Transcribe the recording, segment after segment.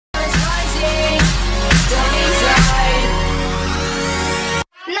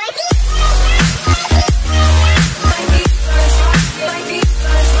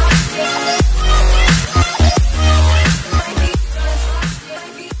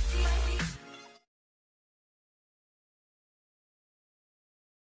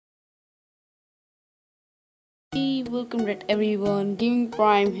Hey, welcome back everyone, Gaming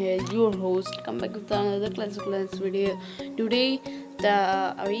Prime here, your host. Come back with another class video. Today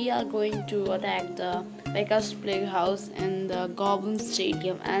we are going to attack the Vegas Playhouse in the Goblin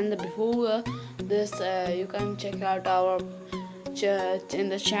Stadium, and before this you can check out our in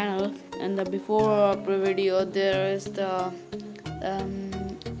the channel. And the before video there is the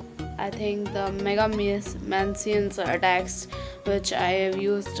I think the Mega Mansions attacks, which I have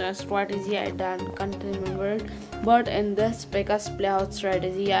used a strategy I can't remember. But in this Pegasus Playhouse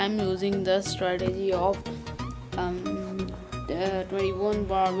strategy, I am using the strategy of 21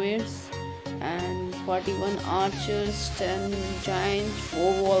 barbarians and 41 archers, 10 giants,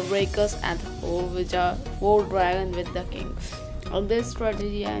 4 wall breakers, and 4 dragon with the king. On this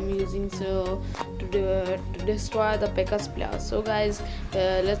strategy I am using to destroy the Pegasus Playhouse. So guys,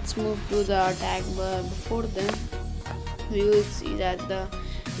 let's move to the attack. But before then, we will see that the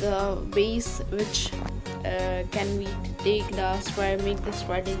base which can we take make the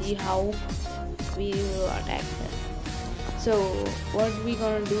strategy how we will attack them. So what we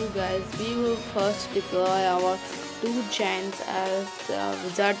gonna do, guys, we will first deploy our 2 giants as the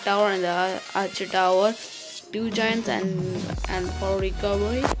wizard tower and the archer tower. 2 giants and for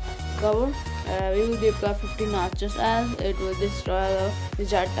recovery cover we will deploy 15 archers as it will destroy the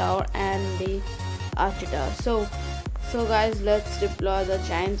wizard tower and the archer tower. So guys, let's deploy the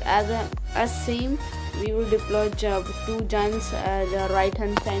giants as same. We will deploy 2 giants at the right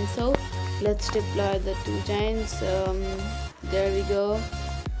hand side. So let's deploy the 2 giants. There we go.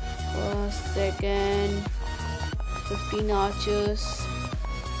 Second, 15 archers.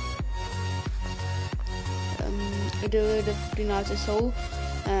 It will the 15 archers. So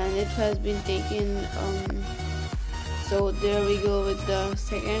and it has been taken. So there we go with the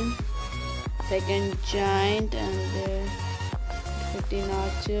second giant and the 15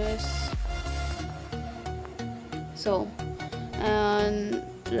 archers. So and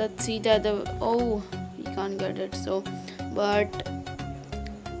let's see that we can't get it, so but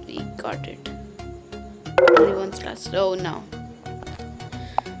we got it. Everyone's last.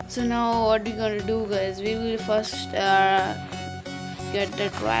 So now what we gonna do, guys, we will first get the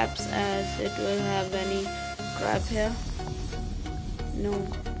traps, as it will have any trap here. No.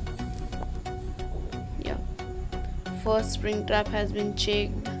 Yeah, first spring trap has been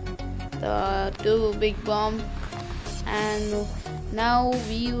checked, the 2 big bomb, and now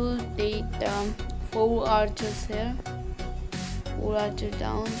we will take 4 archers here, 4 archers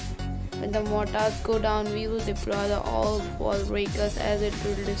down. When the mortars go down, we will deploy the all wall breakers as it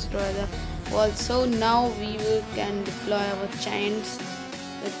will destroy the wall. So now we can deploy our giants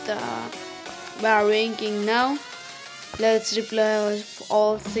with the barbarian king. Now let's deploy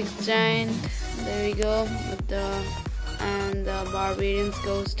all 6 giants. There we go with and the barbarians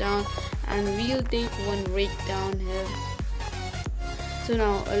goes down, and we'll take 1 break down here. So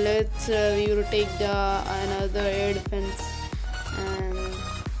now let's we will take another air defense, and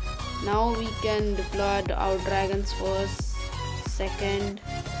now we can deploy our dragons first, second,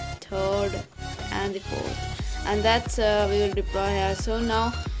 third, and the 4th, and that's we will deploy here. So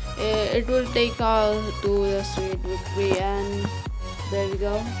now it will take us to the sweet victory, and there we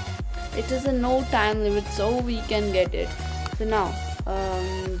go. It is a no time limit, so we can get it. So now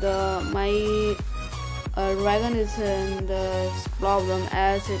my dragon is in the problem,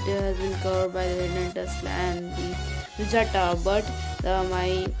 as it has been covered by the hidden Tesla and the wizard tower, but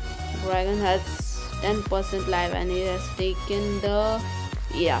my dragon has 10% life, and it has taken the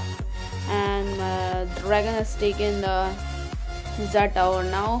and dragon has taken the wizard tower.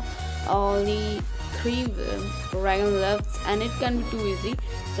 Now only 3 dragon left, and it can be too easy.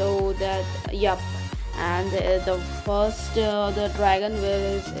 So that and the first the dragon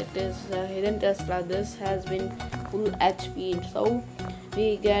it is hidden Tesla. This has been full HP, so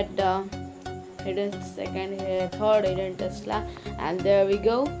we get hidden third hidden Tesla, and there we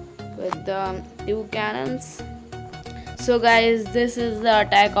go with the 2 cannons. So guys, this is the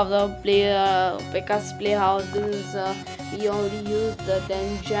attack of the Pegasus Playhouse. This is we only used the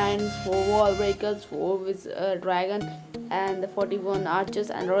 10 giants, 4 wall breakers, 4 with dragon, and the 41 archers,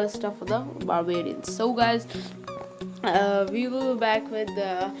 and the rest of the barbarians. So guys, we will be back with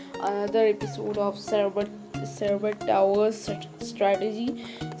another episode of Server Towers strategy.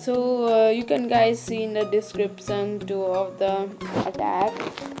 So you can guys see in the description of the attack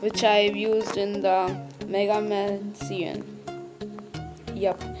which I've used in the Mega Mansion.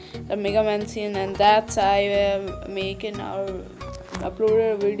 The Mega Mansion, and that's I making our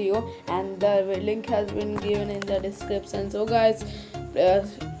uploaded a video, and the link has been given in the description. So guys,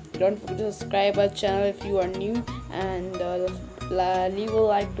 don't forget to subscribe our channel if you are new, and leave a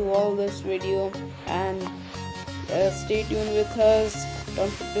like to all this video, and stay tuned with us.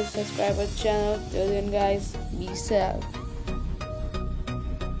 Don't forget to subscribe our channel. Till then guys, be safe.